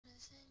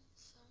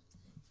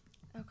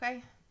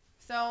Okay,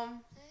 so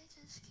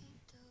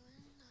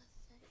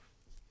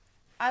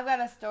I've got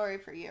a story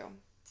for you.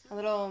 A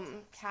little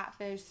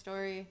catfish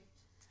story.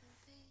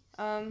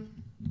 Um,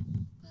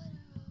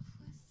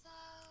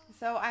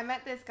 so I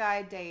met this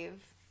guy,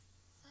 Dave,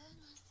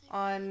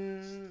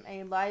 on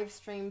a live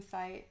stream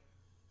site.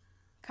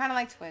 Kind of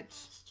like Twitch,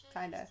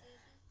 kind of.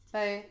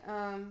 But,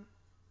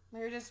 we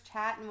were just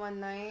chatting one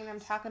night. I'm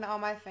talking to all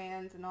my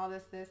fans and all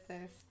this.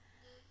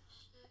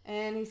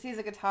 And he sees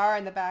a guitar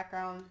in the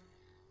background.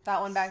 That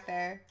one back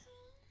there.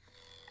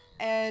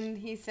 And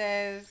he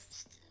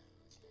says,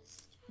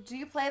 "Do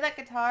you play that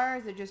guitar or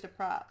is it just a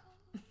prop?"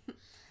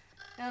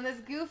 Now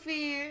this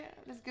goofy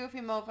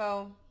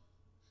mofo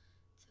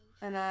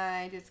and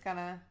I just kind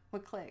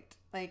of clicked.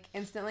 Like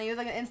instantly. It was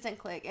like an instant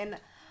click. And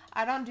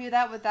I don't do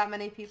that with that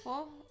many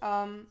people.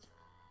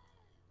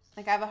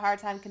 Like I have a hard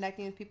time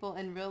connecting with people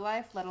in real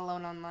life, let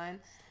alone online.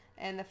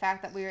 And the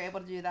fact that we were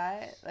able to do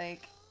that,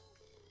 like,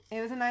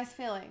 it was a nice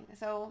feeling.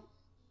 So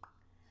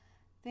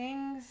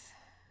things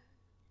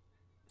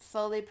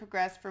slowly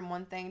progressed from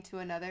one thing to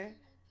another.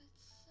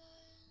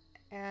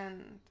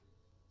 And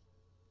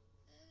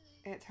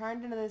it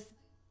turned into this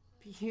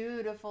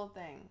beautiful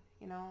thing,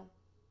 you know?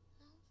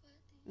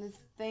 This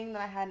thing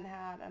that I hadn't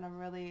had in a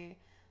really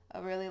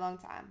long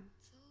time.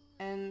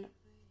 And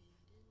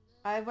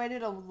I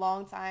waited a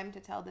long time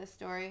to tell this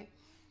story.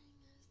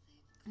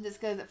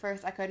 Just because at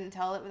first I couldn't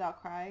tell it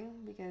without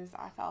crying because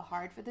I felt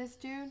hard for this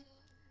dude.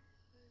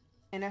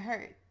 And it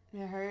hurt.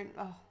 It hurt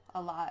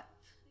a lot.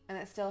 And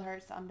it still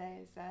hurts some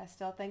days. I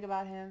still think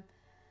about him.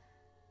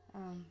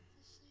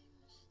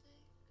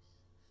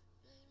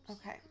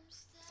 Okay.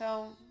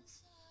 So,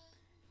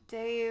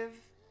 Dave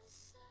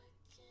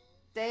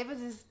was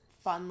this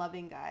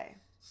fun-loving guy.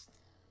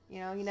 You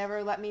know, he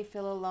never let me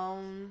feel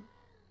alone.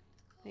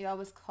 He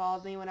always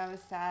called me when I was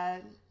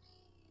sad.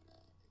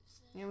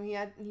 You know, he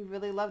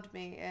really loved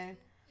me, and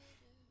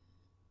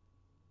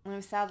I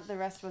was sad that the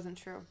rest wasn't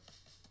true.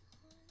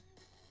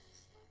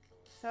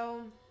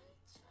 So,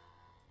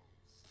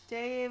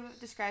 Dave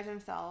describes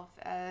himself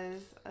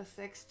as a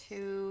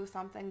 6'2"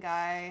 something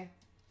guy,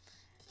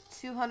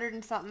 200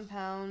 and something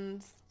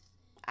pounds,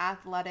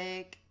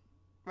 athletic,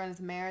 runs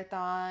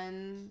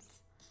marathons,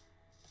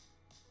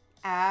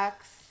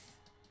 acts,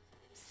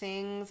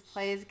 sings,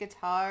 plays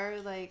guitar,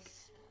 like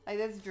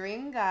this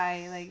dream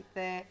guy, like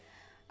that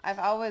I've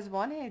always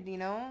wanted, you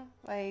know,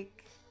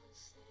 like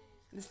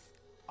this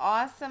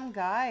awesome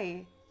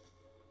guy.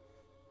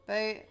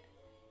 But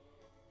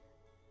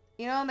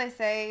you know, they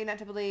say not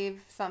to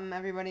believe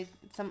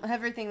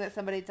everything that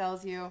somebody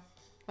tells you,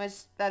 which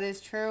that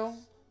is true.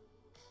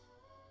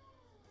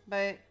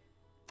 But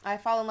I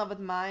fall in love with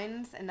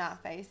minds and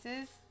not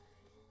faces.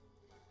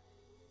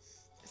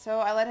 So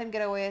I let him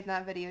get away with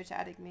not video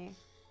chatting me.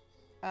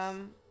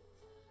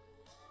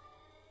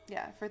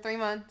 Yeah, for 3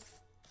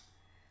 months.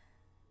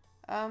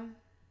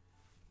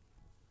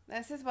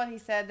 This is what he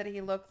said that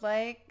he looked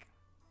like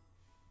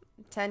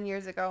 10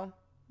 years ago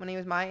when he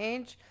was my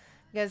age.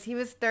 Because he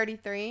was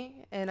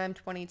 33 and I'm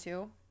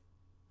 22.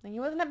 And he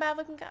wasn't a bad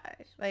looking guy.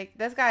 Like,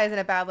 this guy isn't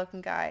a bad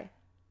looking guy.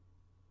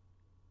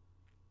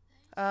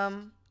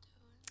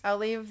 I'll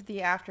leave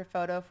the after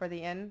photo for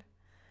the end.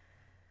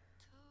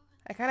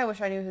 I kind of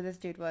wish I knew who this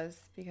dude was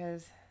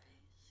because,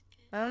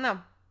 I don't know.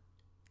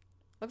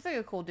 Looks like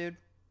a cool dude.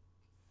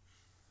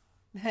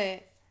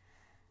 But,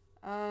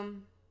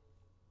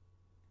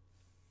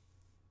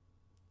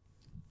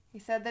 he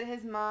said that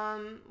his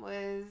mom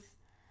was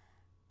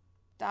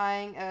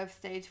dying of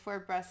stage 4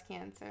 breast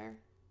cancer.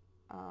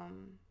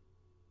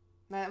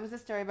 That was a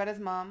story about his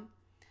mom.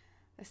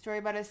 The story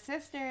about his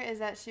sister is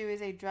that she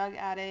was a drug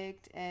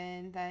addict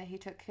and that he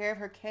took care of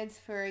her kids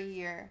for a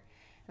year.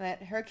 And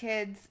that her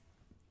kids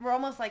were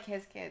almost like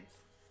his kids.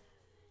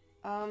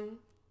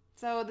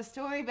 So the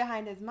story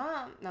behind his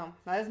mom, no,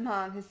 not his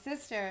mom, his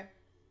sister,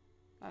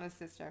 not his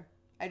sister.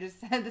 I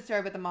just said the story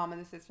about the mom and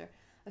the sister.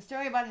 A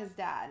story about his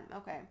dad.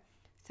 Okay.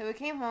 So he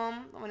came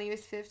home when he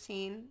was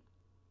 15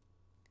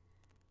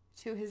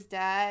 to his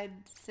dad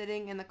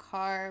sitting in the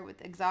car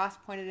with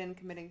exhaust pointed in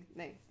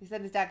he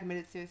said his dad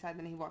committed suicide,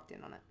 then he walked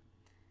in on it.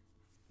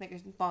 Make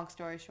a long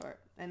story short.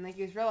 And like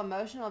he was real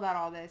emotional about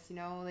all this, you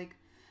know, like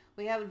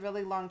we had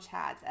really long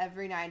chats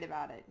every night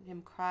about it.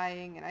 Him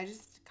crying, and I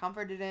just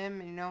comforted him,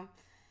 and, you know,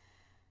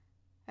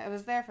 I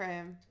was there for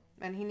him,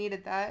 and he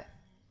needed that.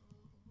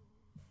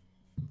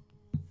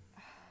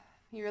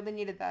 He really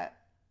needed that.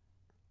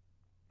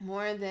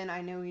 More than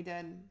I knew he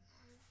did.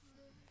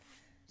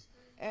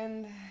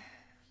 And,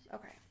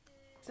 okay.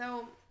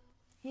 So,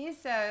 he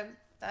said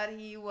that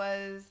he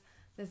was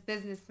this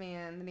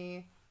businessman, that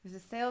he was a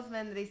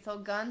salesman, that he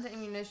sold guns and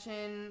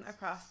ammunition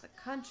across the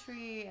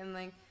country, and,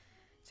 like,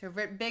 to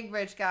big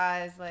rich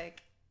guys,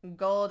 like,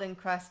 gold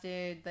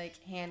encrusted, like,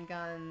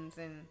 handguns,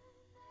 and,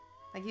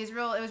 like, it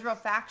was real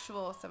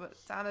factual, so it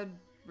sounded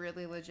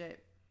really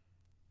legit.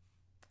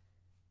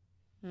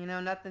 You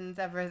know, nothing's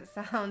ever as it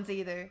sounds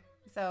either.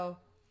 So,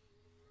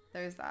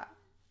 there's that.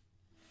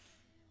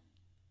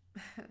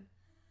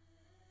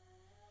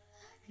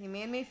 He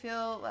made me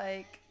feel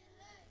like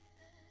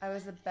I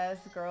was the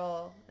best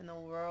girl in the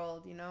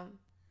world, you know?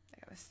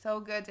 Like, I was so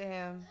good to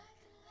him.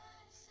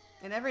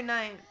 And every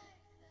night,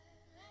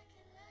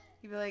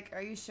 he'd be like,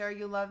 are you sure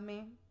you love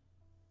me?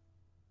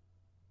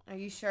 Are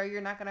you sure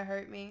you're not going to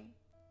hurt me?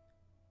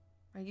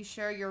 Are you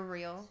sure you're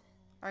real?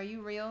 Are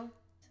you real?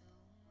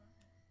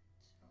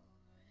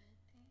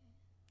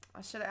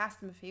 I should have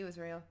asked him if he was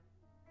real.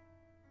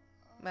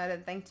 But I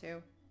didn't think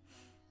to.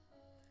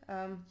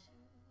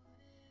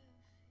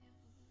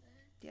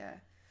 Yeah.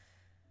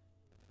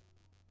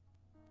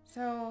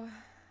 So,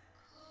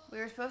 we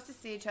were supposed to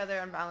see each other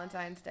on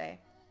Valentine's Day.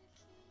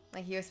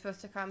 Like, he was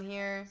supposed to come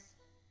here.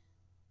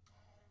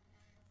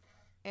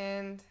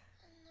 And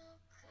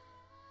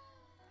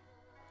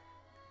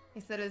he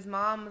said his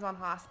mom was on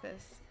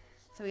hospice.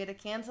 So he had to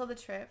cancel the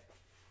trip.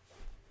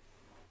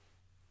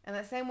 And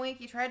that same week,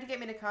 he tried to get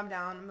me to come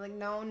down. I'm like,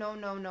 no, no,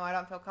 no, no. I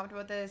don't feel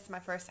comfortable with this. It's my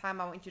first time.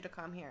 I want you to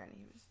come here. And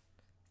he was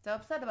so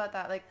upset about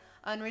that. Like,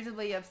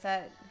 unreasonably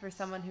upset for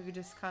someone who could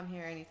just come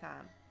here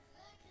anytime.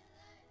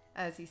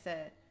 As he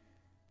said.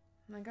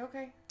 I'm like,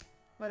 okay.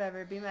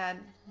 Whatever. Be mad.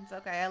 It's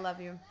okay. I love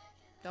you.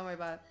 Don't worry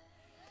about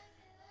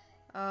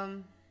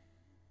it.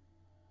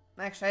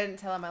 Actually, I didn't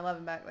tell him I love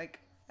him back, like,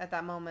 at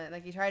that moment.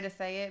 Like, he tried to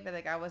say it, but,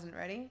 like, I wasn't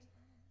ready.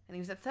 And he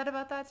was upset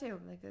about that,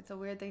 too. Like, it's a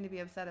weird thing to be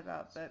upset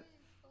about, but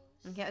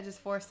you can't just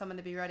force someone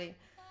to be ready.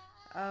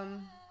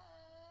 And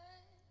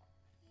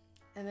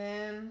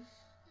then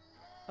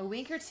a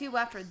week or two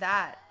after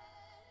that,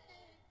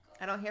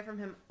 I don't hear from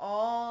him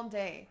all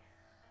day.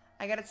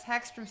 I got a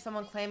text from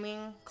someone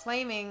claiming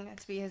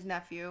to be his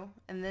nephew,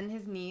 and then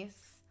his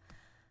niece,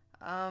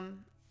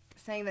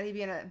 saying that he'd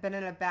been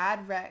in a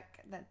bad wreck,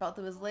 that both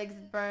of his legs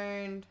had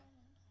burned,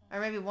 or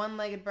maybe one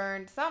leg had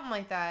burned, something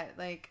like that.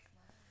 Like,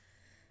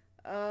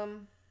 I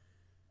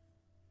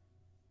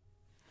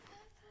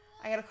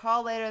got a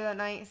call later that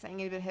night saying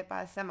he'd been hit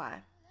by a semi.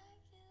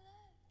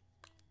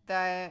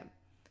 That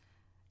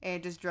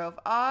it just drove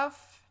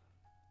off,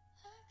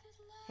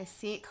 his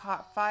seat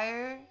caught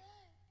fire,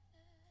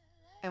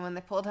 and when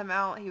they pulled him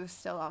out, he was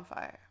still on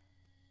fire.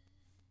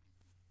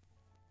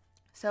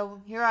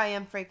 So here I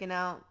am freaking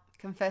out,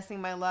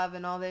 confessing my love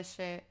and all this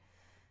shit.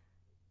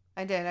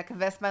 I did. I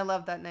confessed my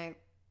love that night.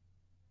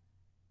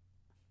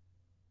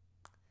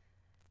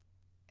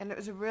 And it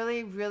was a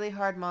really, really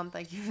hard month.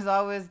 Like, he was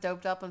always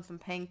doped up on some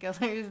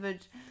painkillers,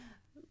 but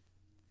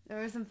there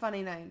were some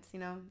funny nights, you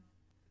know?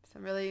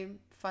 Some really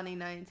funny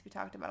nights. We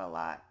talked about a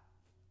lot.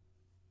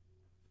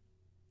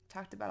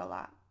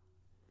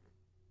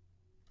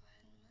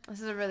 This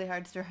is a really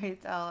hard story to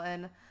tell,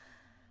 and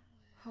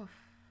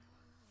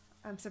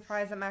I'm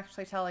surprised I'm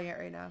actually telling it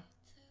right now.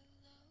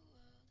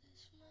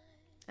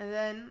 And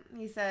then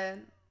he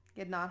said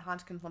he had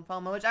non-Hodgkin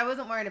lymphoma, which I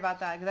wasn't worried about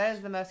that, because that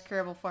is the most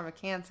curable form of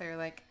cancer.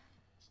 Like,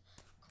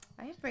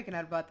 I am freaking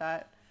out about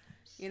that,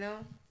 you know?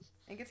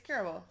 It gets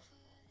curable.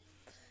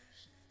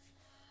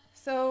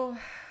 So,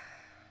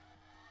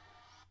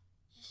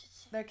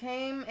 there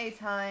came a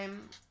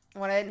time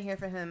when I didn't hear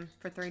from him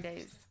for 3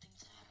 days,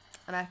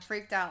 and I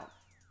freaked out.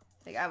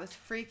 Like, I was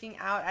freaking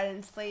out. I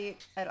didn't sleep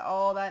at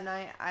all that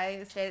night.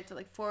 I stayed up till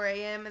like 4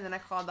 a.m. and then I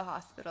called the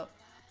hospital.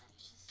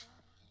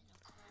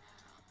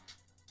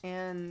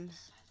 And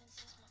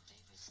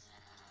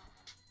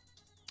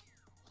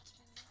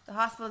the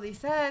hospital he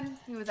said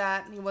he was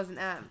at, he wasn't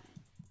at.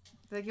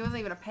 Like, he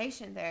wasn't even a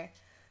patient there.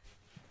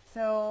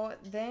 So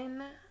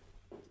then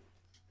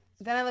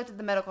I looked at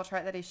the medical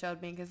chart that he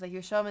showed me, because like, he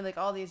was showing me like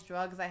all these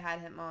drugs I had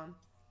him on.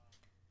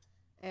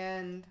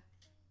 And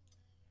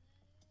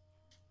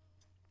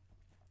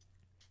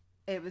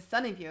it was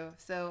Sunnyview.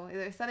 So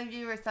either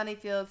Sunnyview or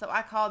Sunnyfield. So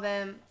I called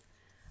them,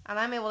 and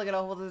I'm able to get a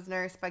hold of his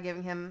nurse by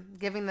giving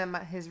them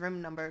his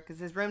room number, because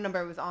his room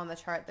number was on the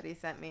chart that he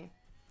sent me.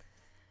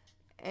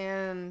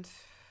 And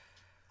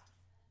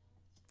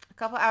a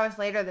couple hours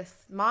later,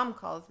 this mom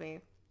calls me.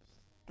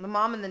 The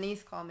mom and the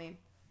niece call me.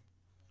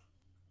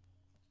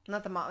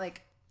 Not the mom,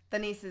 like the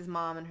niece's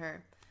mom and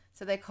her.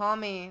 So they call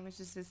me, which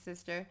is his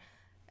sister,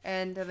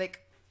 and they're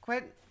like,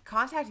 quit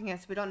contacting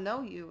us. We don't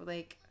know you.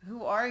 Like,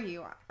 who are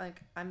you?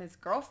 Like, I'm his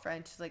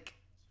girlfriend. She's like,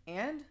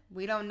 and?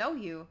 We don't know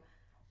you.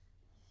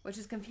 Which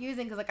is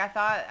confusing, because like, I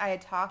thought I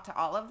had talked to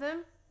all of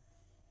them.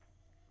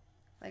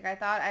 Like, I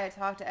thought I had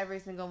talked to every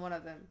single one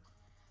of them.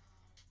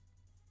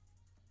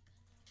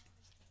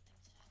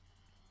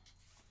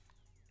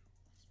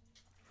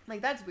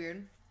 Like, that's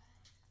weird.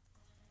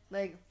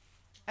 Like,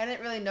 I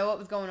didn't really know what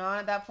was going on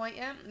at that point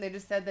yet. They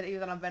just said that he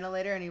was on a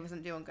ventilator and he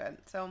wasn't doing good.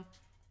 So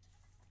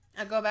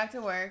I go back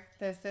to work.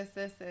 This.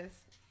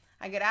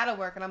 I get out of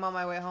work and I'm on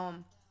my way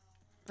home.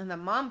 And the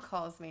mom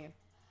calls me.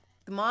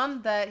 The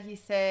mom that he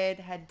said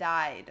had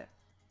died.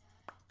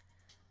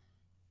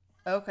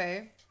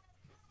 Okay.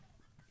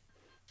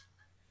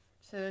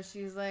 So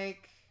she's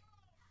like,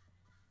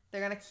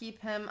 they're going to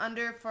keep him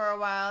under for a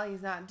while.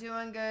 He's not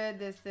doing good.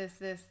 This.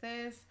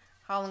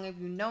 How long have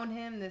you known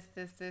him? This.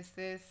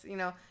 You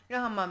know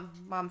how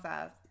moms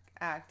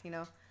act, you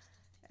know.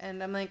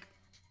 And I'm like,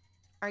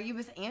 are you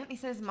his aunt? He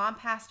says his mom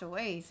passed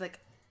away. He's like,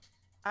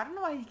 I don't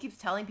know why he keeps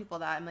telling people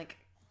that. I'm like,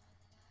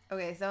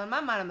 Okay, so in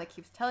my mind, I'm like,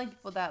 keeps telling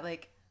people that,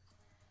 like,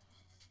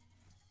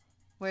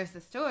 where's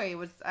the story?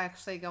 What's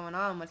actually going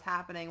on? What's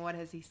happening? What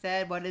has he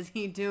said? What is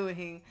he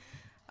doing?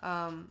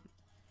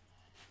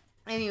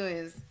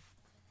 Anyways,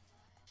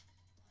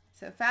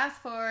 so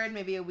fast forward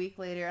maybe a week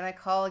later, and I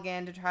call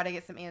again to try to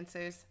get some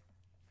answers.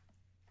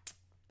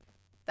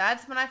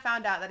 That's when I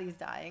found out that he's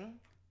dying,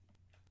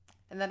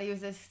 and that he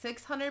was a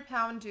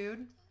 600-pound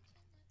dude.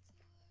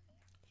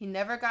 He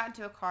never got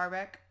into a car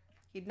wreck.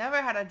 He'd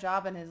never had a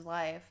job in his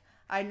life.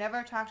 I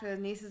never talked to his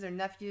nieces or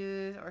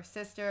nephews or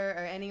sister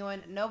or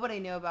anyone. Nobody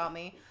knew about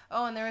me.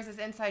 Oh, and there was this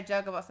inside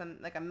joke about some,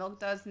 like, a Milk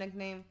Duds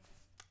nickname.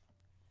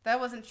 That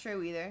wasn't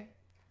true either.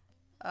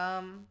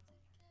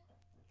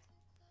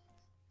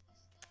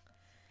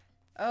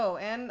 Oh,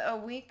 and a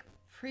week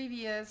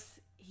previous,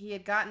 he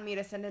had gotten me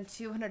to send in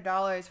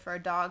 $200 for a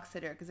dog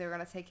sitter because they were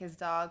going to take his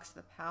dogs to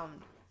the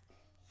pound.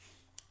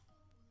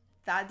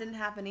 That didn't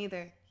happen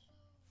either.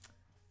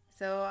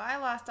 So I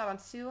lost out on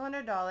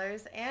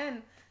 $200,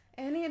 and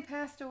he had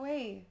passed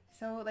away.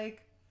 So,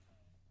 like,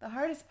 the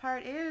hardest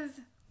part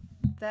is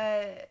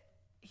that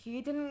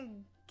he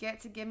didn't get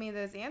to give me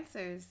those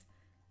answers,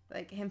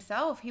 like,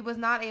 himself. He was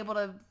not able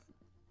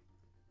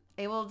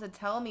to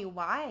tell me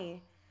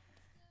why.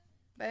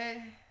 But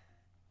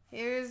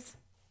here's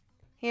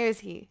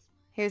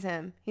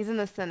him. He's in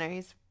the center.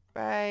 He's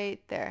right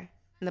there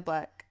in the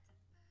black.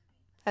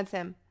 That's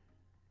him.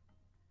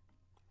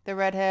 The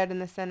redhead in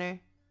the center.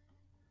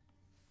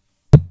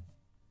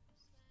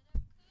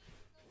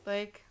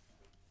 Like,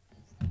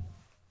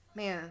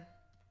 man,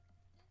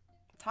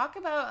 talk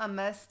about a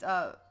messed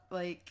up,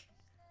 like,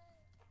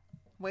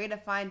 way to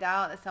find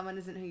out that someone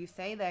isn't who you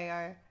say they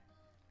are.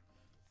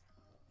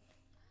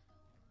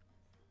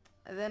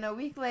 And then a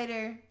week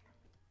later,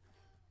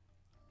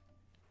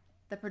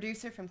 the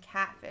producer from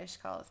Catfish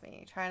calls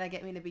me, trying to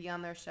get me to be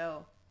on their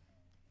show.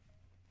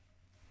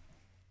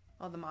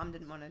 Well, the mom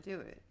didn't want to do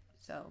it,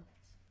 so.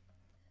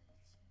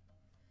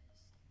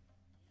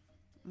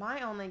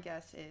 My only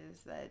guess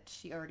is that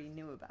she already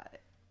knew about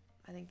it.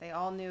 I think they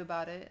all knew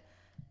about it.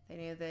 They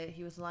knew that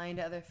he was lying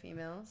to other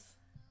females.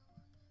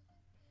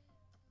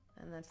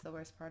 And that's the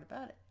worst part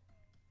about it.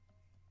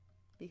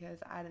 Because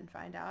I didn't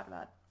find out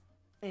about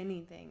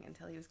anything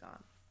until he was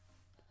gone.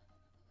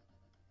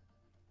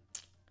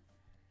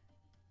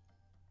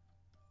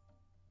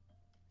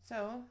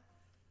 So,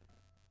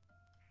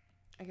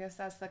 I guess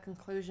that's the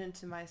conclusion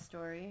to my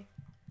story.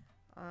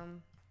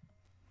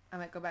 I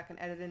might go back and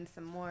edit in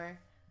some more.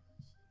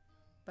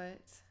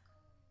 But,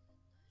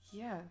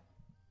 yeah.